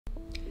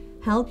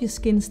Help your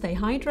skin stay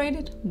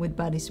hydrated with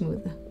Body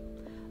Smoother.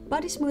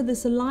 Body Smoother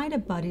is a lighter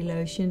body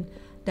lotion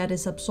that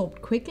is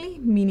absorbed quickly,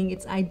 meaning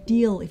it's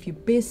ideal if you're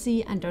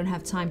busy and don't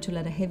have time to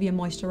let a heavier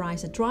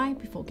moisturizer dry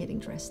before getting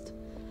dressed.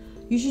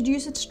 You should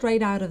use it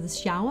straight out of the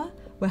shower,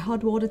 where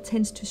hot water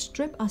tends to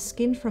strip our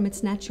skin from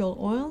its natural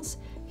oils,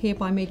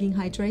 hereby making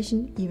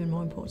hydration even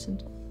more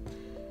important.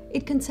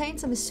 It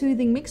contains a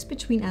soothing mix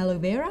between aloe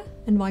vera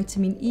and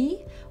vitamin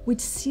E,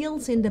 which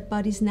seals in the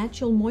body's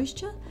natural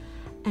moisture,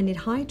 and it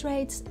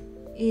hydrates.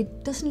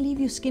 It doesn't leave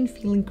your skin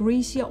feeling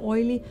greasy or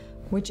oily,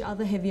 which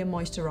other heavier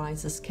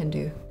moisturizers can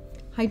do.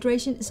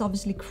 Hydration is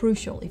obviously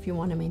crucial if you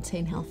want to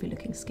maintain healthy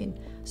looking skin.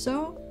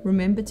 So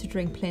remember to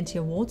drink plenty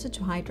of water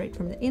to hydrate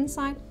from the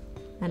inside,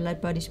 and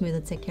let Body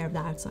Smoother take care of the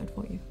outside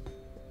for you.